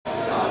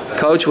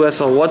Coach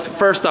Whistle,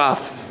 first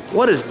off,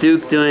 what is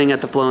Duke doing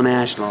at the Flow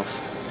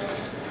Nationals?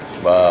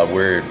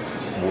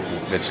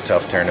 It's a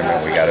tough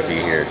tournament. We got to be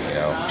here,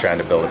 trying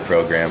to build a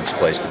program. It's a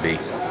place to be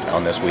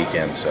on this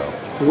weekend. So,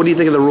 what do you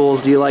think of the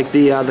rules? Do you like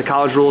the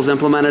college rules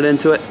implemented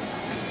into it?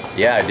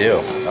 Yeah, I do.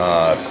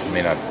 I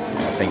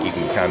think you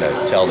can kind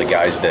of tell the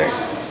guys that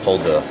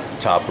hold the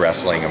top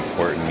wrestling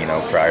important,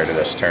 prior to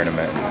this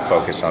tournament and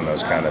focus on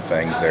those kind of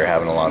things. They're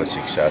having a lot of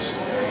success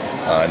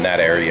in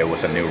that area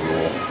with a new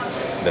rule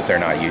that they're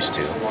not used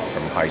to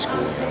from high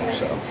school,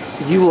 so.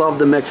 You love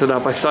to mix it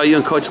up. I saw you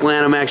and Coach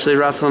Lanham actually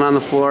wrestling on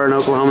the floor in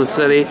Oklahoma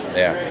City.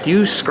 Yeah. Do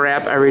you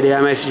scrap every day?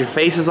 I mean, your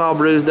face is all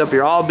bruised up,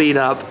 you're all beat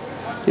up.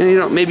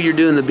 Maybe you're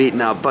doing the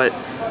beating up, but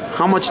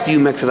how much do you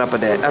mix it up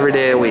every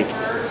day a week?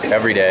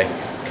 Every day.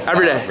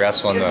 Every day?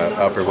 Wrestling the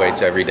upper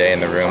weights every day in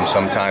the room.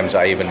 Sometimes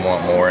I even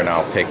want more, and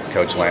I'll pick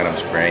Coach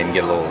Lanham's brain,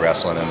 get a little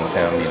wrestling in with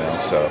him,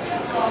 so.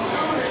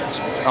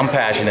 I'm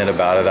passionate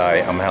about it.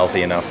 I'm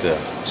healthy enough to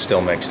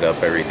still mix it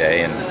up every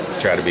day and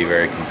try to be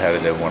very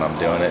competitive when I'm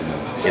doing it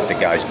and get the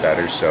guys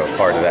better. So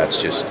part of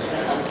that's just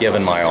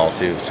giving my all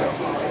too. So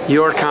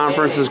your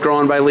conference is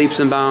growing by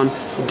leaps and bounds.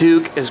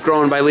 Duke is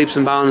growing by leaps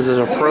and bounds as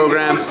a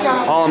program.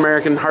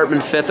 All-American, Hartman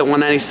 5th at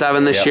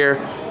 197 this year.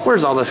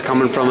 Where's all this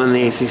coming from in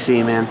the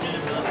ACC, man?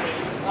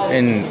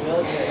 And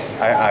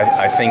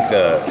I think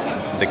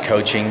the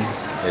coaching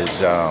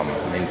is.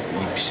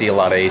 You see a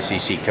lot of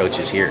ACC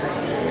coaches here.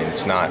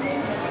 It's not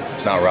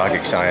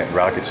rocket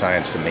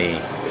science to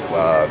me.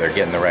 They're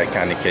getting the right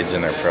kind of kids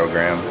in their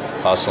program,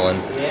 hustling,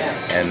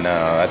 and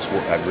that's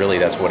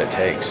what it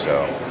takes.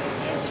 So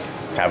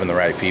having the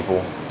right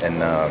people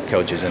and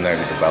coaches in there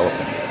to develop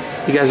them.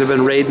 You guys have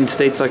been raiding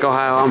states like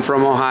Ohio. I'm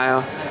from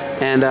Ohio,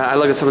 and I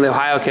look at some of the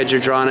Ohio kids you're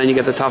drawing in. You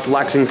get the tough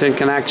Lexington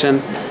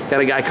connection.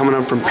 Got a guy coming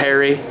up from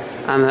Perry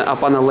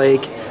up on the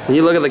lake. When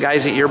you look at the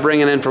guys that you're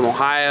bringing in from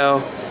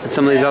Ohio and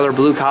some of these other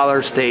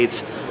blue-collar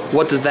states,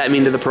 what does that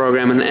mean to the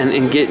program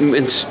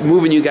and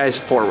moving you guys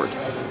forward?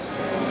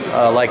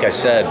 Like I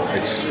said,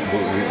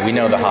 we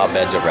know the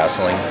hotbeds of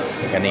wrestling,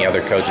 and the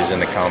other coaches in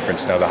the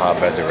conference know the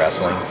hotbeds of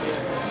wrestling.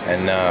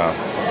 And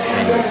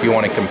if you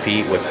want to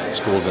compete with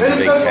schools in the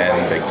Big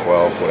 10, Big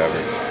 12,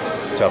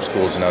 whatever, tough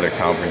schools in other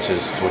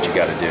conferences, it's what you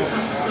got to do.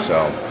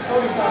 So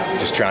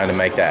just trying to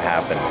make that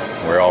happen.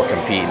 We're all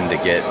competing to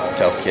get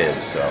tough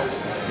kids. So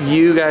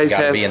you guys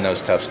got to be in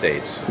those tough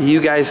states.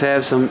 You guys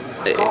have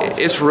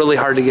it's really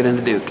hard to get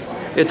into Duke.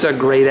 It's a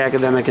great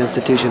academic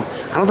institution.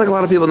 I don't think a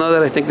lot of people know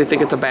that. I think they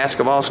think it's a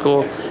basketball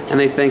school, and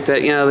they think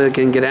that they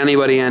can get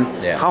anybody in.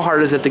 Yeah. How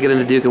hard is it to get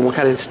into Duke, and what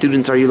kind of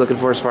students are you looking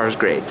for as far as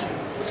grades?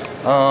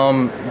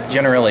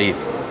 Generally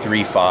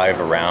 3.5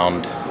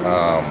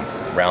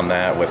 around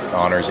that with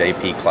honors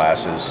AP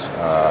classes,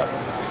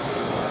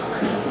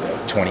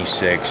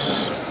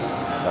 26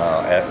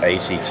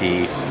 ACT.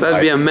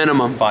 That'd be a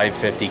minimum.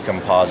 550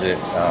 composite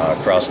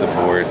across the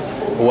board.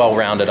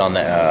 Well-rounded on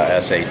the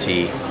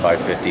SAT,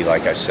 550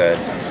 like I said.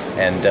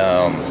 And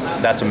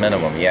that's a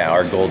minimum, yeah.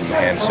 Our golden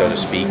hand, so to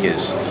speak,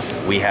 is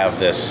we have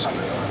this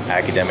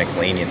academic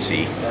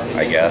leniency,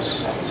 I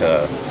guess,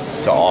 to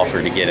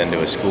offer to get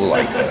into a school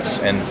like this.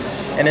 And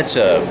it's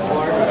a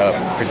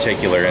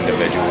particular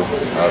individual,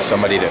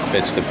 somebody that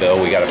fits the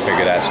bill. We got to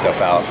figure that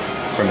stuff out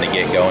from the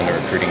get-go in the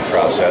recruiting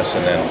process,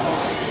 and then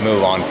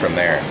move on from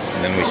there.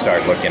 And then we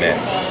start looking at,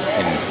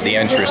 and the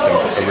interest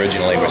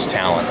originally was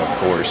talent, of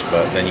course,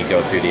 but then you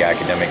go through the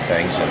academic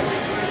things and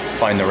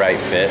find the right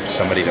fit,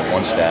 somebody that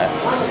wants that.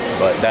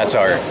 But that's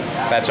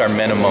our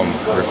minimum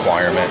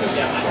requirement.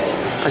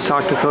 I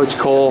talked to Coach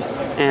Cole,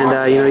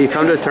 and you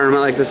come to a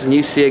tournament like this and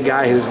you see a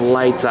guy who's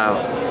lights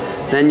out.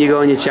 Then you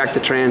go and you check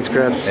the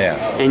transcripts,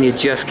 and you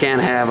just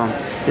can't have them.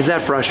 Is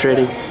that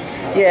frustrating?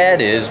 Yeah,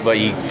 it is, but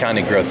you kind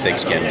of grow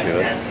thick-skinned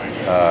to it.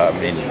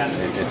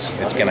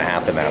 It's going to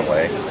happen that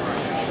way.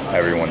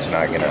 Everyone's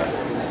not going to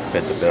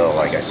fit the bill.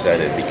 Like I said,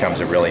 it becomes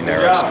a really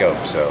narrow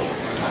scope. So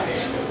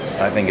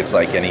I think it's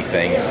like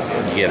anything.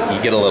 You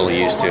get a little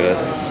used to it.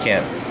 You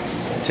can't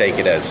take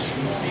it as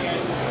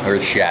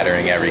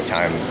earth-shattering every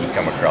time you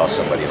come across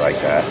somebody like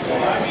that.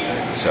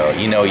 So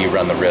you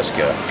run the risk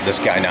of this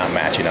guy not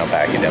matching up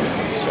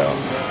academically. So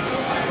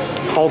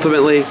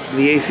ultimately,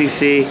 the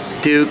ACC,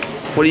 Duke,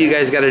 what do you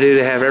guys got to do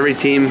to have every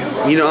team?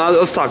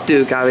 Let's talk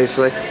Duke,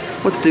 obviously.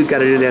 What's Duke got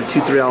to do to have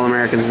 2-3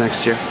 All-Americans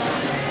next year?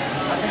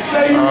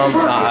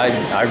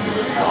 I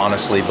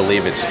honestly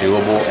believe it's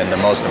doable, and the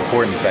most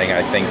important thing,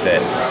 I think,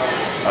 that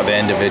of the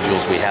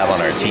individuals we have on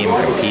our team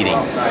competing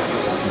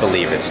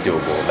believe it's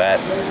doable. That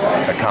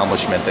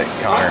accomplishment that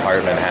Connor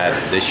Hartman had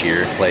this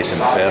year, placing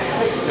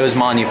 5th, it was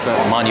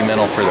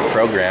monumental for the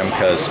program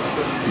because,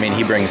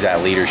 he brings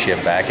that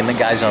leadership back, and the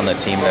guys on the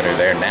team that are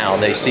there now,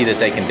 they see that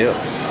they can do it.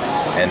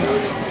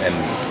 And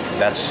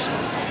that's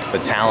the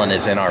talent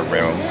is in our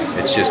room.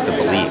 It's just the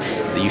belief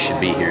that you should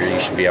be here. You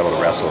should be able to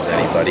wrestle with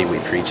anybody. We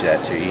preach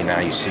that to you. Now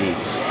you see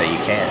that you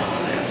can.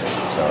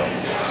 So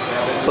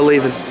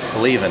believing.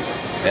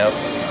 Yep.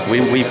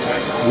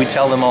 We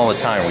tell them all the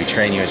time. We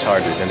train you as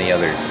hard as any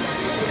other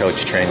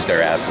coach trains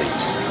their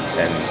athletes.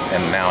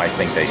 And now I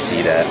think they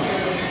see that.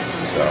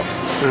 So.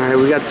 All right,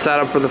 we got set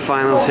up for the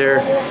finals here.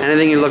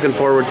 Anything you're looking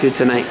forward to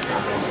tonight?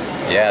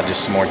 Yeah,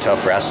 just some more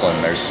tough wrestling.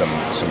 There's some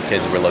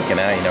kids we're looking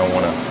at. You know,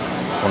 want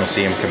to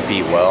see them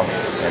compete well,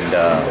 and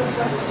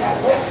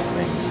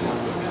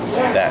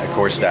that, of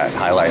course, that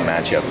highlight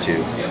matchup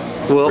too.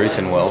 Ruth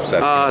and Wilps.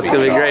 That's it's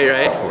gonna be great,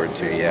 right? Look forward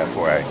to, yeah,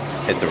 before I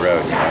hit the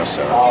road, you know.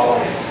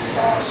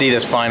 So see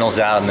this finals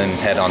out and then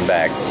head on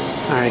back.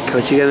 All right,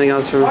 Coach. You got anything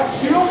else for me?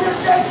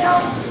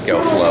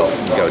 Go Flo.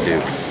 Go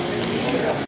Duke.